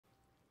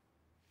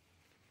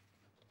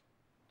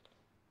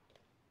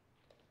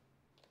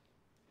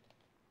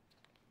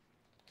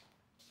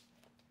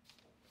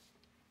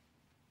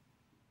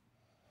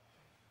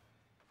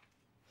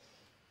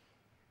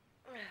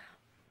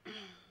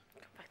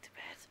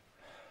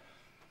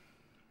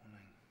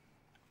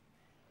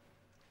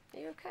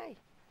okay?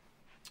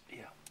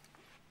 Yeah,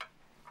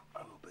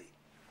 I will be.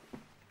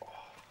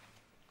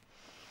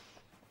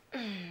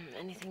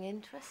 Anything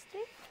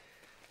interesting?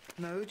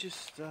 No,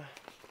 just boring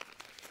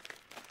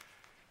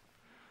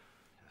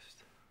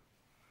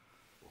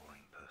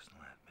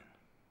personal admin.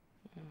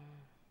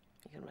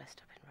 You can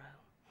rest up in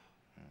Rome.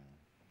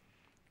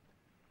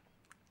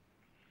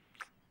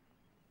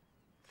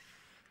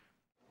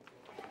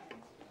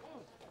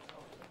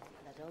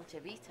 La Dolce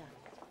Vita.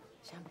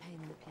 Champagne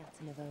in the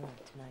Piazza Navona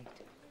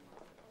tonight.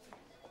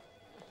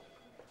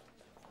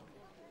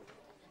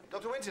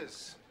 Dr.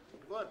 Winters,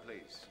 word,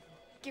 please.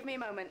 Give me a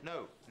moment.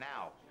 No,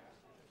 now.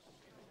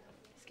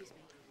 Excuse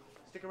me.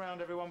 Stick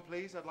around, everyone,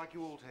 please. I'd like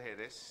you all to hear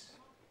this.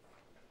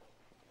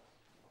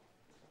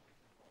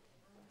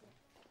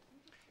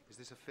 Is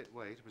this a fit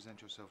way to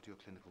present yourself to your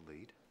clinical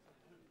lead?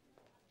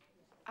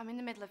 I'm in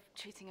the middle of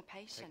treating a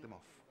patient. Take them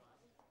off.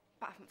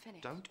 But I haven't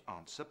finished. Don't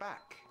answer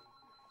back.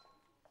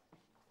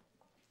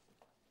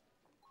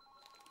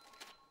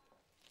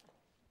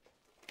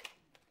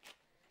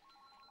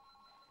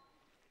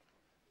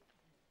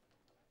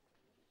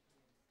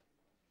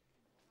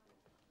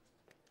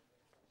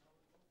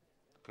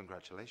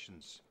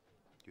 Congratulations.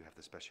 You have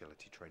the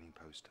specialty training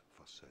post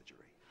for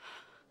surgery.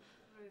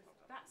 Ruth,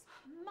 that's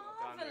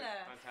marvellous.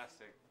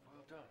 Fantastic.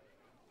 Well done.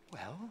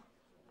 Well?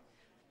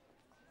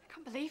 I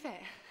can't believe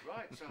it.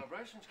 Right,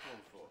 celebration's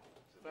called for.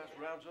 The first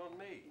round's on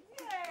me.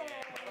 Yay!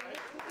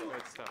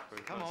 Good stuff,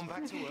 Ruth. Come on,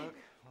 back to work.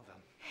 Well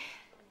done.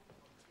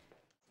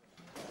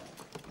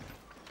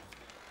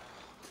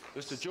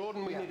 Mr.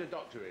 Jordan, we need a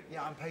doctor in.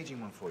 Yeah, I'm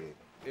paging one for you.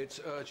 It's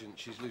urgent.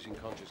 She's losing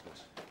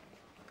consciousness.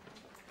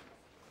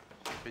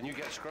 Can you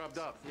get scrubbed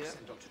up? Yeah.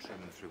 Send Dr.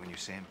 Truman through when you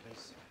see him,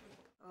 please.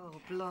 Oh,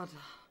 blood.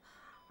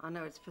 I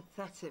know it's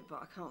pathetic,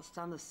 but I can't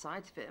stand the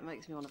sight of it. It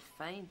makes me want to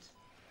faint.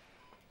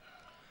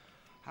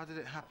 How did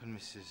it happen,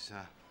 Mrs.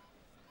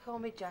 Call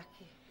me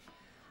Jackie.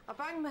 I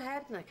banged my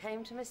head and I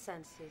came to my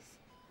senses.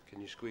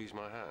 Can you squeeze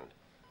my hand?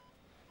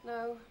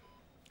 No.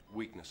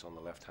 Weakness on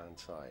the left-hand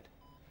side.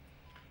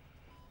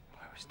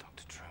 Where is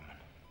Dr. Truman?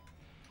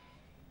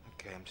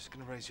 Okay, I'm just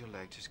going to raise your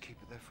leg. Just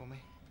keep it there for me.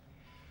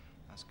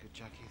 That's good,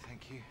 Jackie.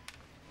 Thank you.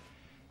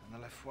 And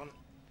the left one.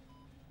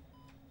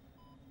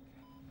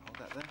 Hold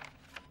that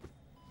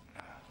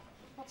there.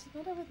 What's the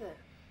matter with it?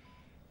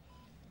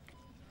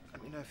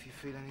 Let me know if you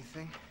feel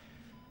anything.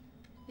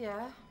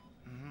 Yeah?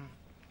 Mm-hmm.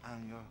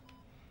 And your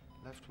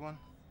left one?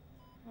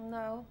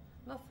 No,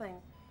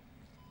 nothing.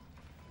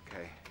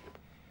 Okay.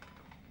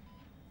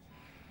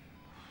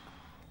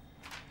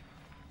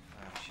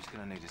 She's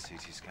going to need a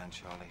CT scan,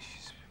 Charlie.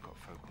 She's got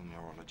focal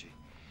neurology.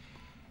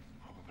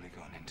 Probably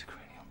got an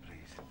intracranial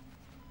bleed.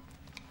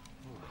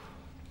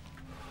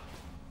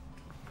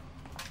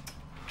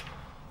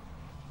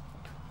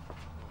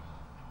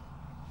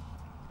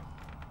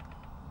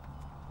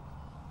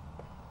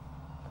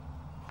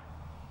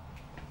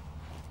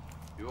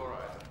 You all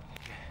right?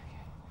 Yeah.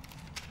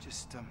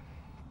 Just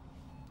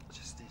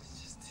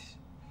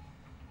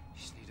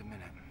need a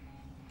minute.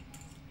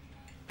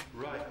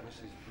 Right,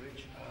 Mrs.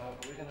 Bridge.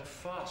 We're going to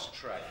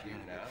fast-track you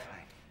now.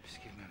 Fine.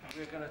 Just give me a minute.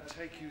 We're going to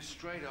take you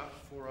straight up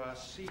for a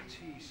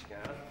CT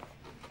scan.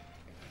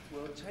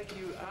 We'll take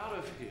you out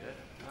of here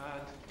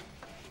and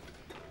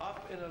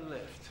up in a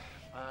lift.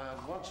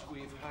 Once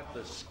we've had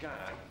the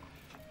scan,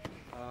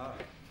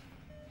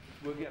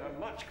 we'll get a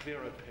much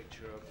clearer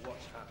picture of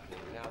what's happening.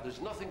 Now,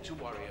 there's nothing to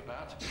worry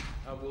about,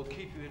 and we'll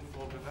keep you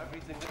informed of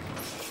everything that's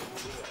happening all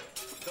the way.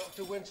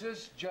 Dr.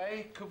 Winters,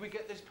 Jay, could we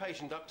get this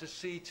patient up to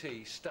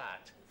CT,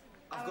 stat?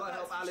 I've got to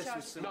help Alice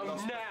with some... No,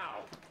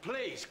 now!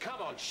 Please,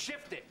 come on,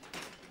 shift it!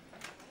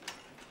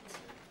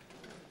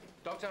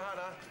 Dr.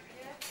 Hannah?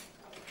 Yeah?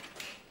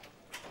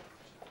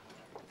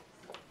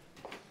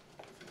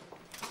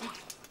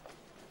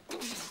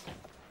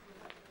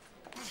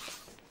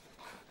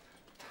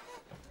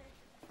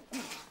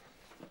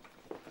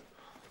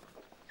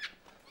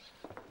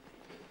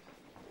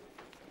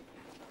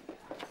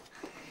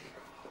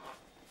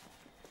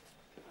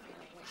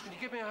 Can you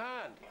give me a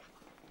hand?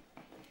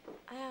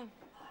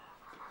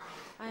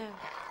 I am.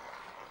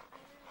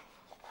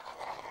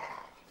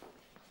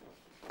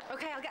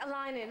 Okay, I'll get a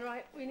line in,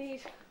 right? We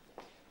need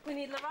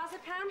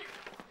lorazepam,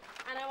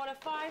 and I want a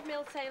 5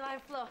 ml saline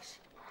flush.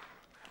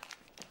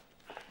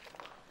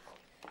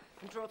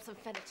 And draw up some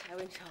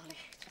phenytoin, Charlie,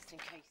 just in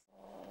case.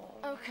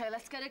 Okay,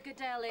 let's get a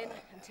Goodell in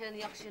and turn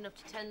the oxygen up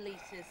to 10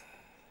 litres.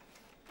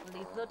 We'll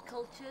need blood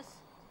cultures,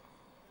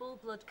 full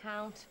blood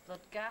count,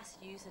 blood gas,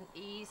 use and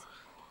ease,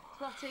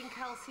 clotting,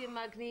 calcium,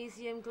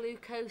 magnesium,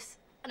 glucose,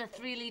 and a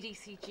 3-lead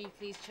ECG,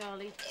 please,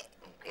 Charlie.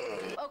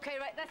 Okay,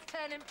 right, let's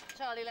turn him.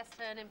 Charlie, let's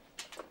turn him.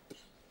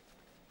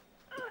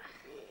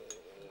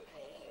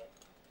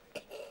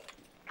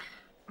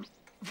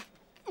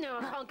 No,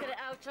 I can't get it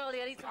out,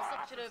 Charlie. I need some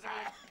suction over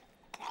here.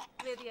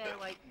 Clear the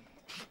airway.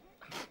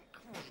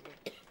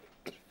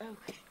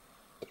 Okay.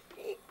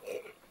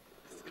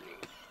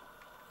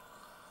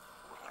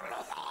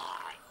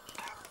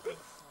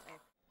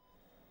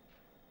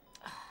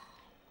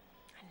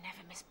 I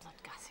never miss blood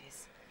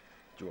gases.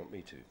 Do you want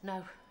me to?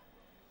 No.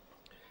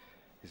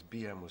 His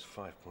BM was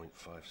 5.5,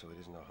 so it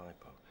isn't a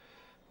hypo.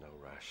 No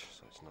rash,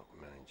 so it's not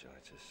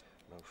meningitis.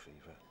 No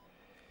fever.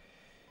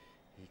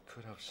 He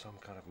could have some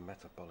kind of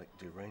metabolic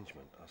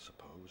derangement, I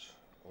suppose.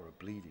 Or a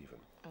bleed, even.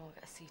 Oh, we'll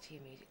get a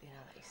CT immediately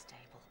now that he's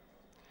stable.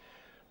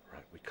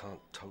 Right, we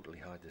can't totally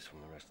hide this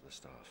from the rest of the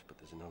staff, but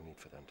there's no need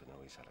for them to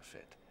know he's had a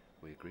fit.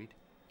 We agreed?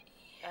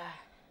 Yeah.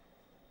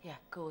 Yeah,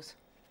 goes.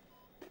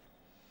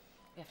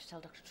 We have to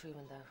tell Dr.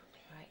 Truman, though,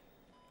 right?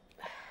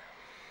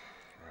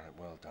 Right,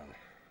 well done.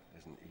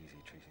 Isn't easy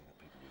treating the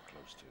people you're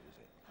close to, is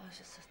it? Oh, it's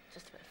just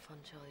a bit of fun,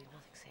 Charlie.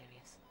 Nothing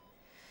serious.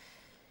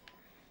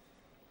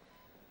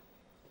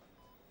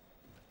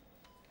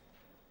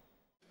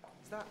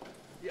 Is that...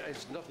 Yeah,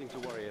 it's nothing to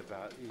worry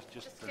about. He's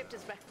Just skipped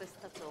his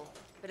breakfast, that's all.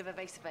 Bit of a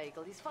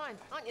vasovagal. He's fine,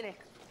 aren't you, Nick?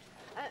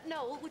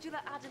 Noel, would you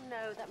let Adam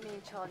know that me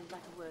and Charlie would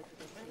like a word with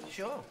him, please?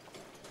 Sure.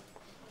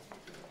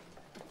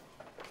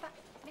 But,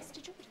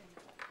 Mr. Jordan,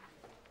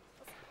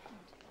 what's happened?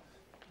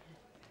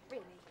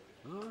 Really?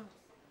 Oh,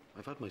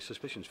 I've had my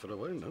suspicions for a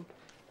while now.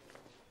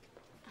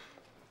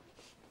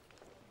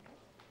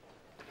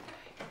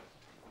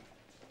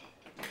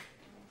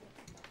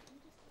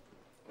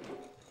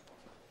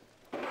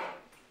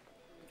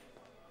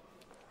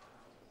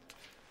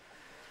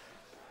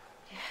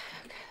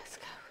 Okay, let's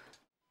go.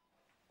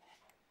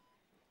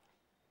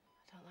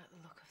 I don't like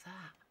the look of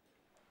that.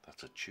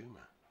 That's a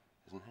tumour,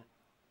 isn't it?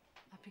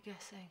 I'd be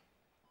guessing.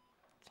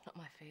 It's not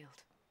my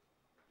field.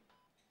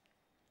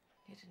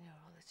 Need a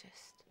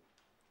neurologist.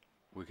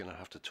 We're going to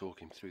have to talk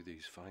him through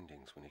these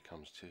findings when he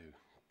comes to.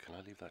 Can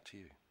I leave that to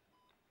you?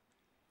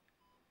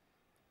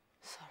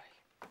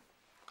 Sorry.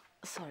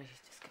 Sorry,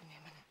 just give me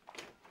a minute.